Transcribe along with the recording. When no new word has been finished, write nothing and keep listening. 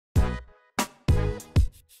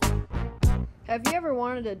Have you ever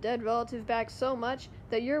wanted a dead relative back so much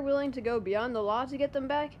that you're willing to go beyond the law to get them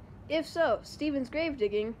back? If so, Steven's grave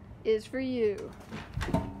digging is for you.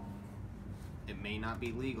 It may not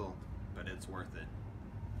be legal, but it's worth it.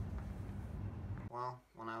 Well,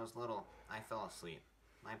 when I was little, I fell asleep.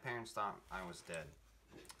 My parents thought I was dead.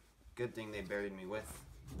 Good thing they buried me with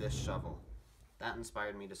this shovel. That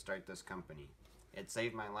inspired me to start this company. It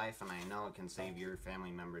saved my life, and I know it can save your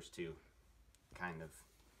family members too. Kind of.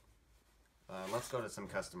 Let's go to some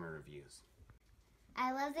customer reviews.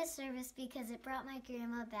 I love this service because it brought my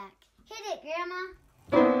grandma back. Hit it, Grandma!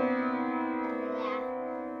 Yeah,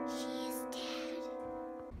 she's dead.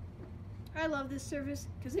 I love this service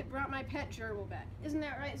because it brought my pet gerbil back. Isn't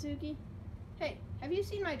that right, Suki? Hey, have you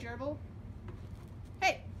seen my gerbil?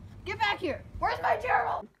 Hey, get back here! Where's my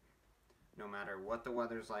gerbil? No matter what the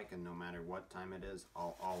weather's like and no matter what time it is,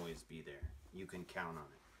 I'll always be there. You can count on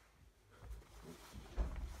it.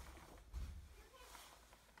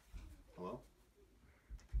 Hello?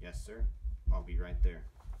 Yes, sir. I'll be right there.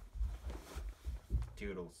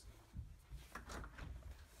 Toodles.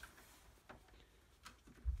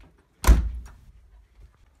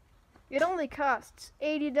 It only costs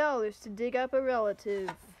 $80 to dig up a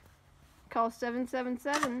relative. Call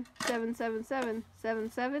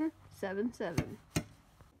 777-777-7777.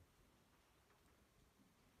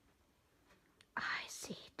 I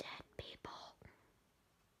see dead people.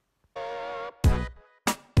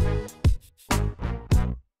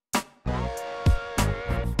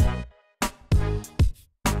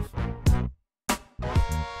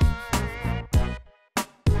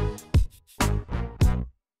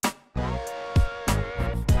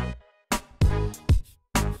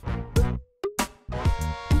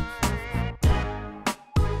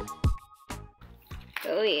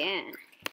 Oh yeah.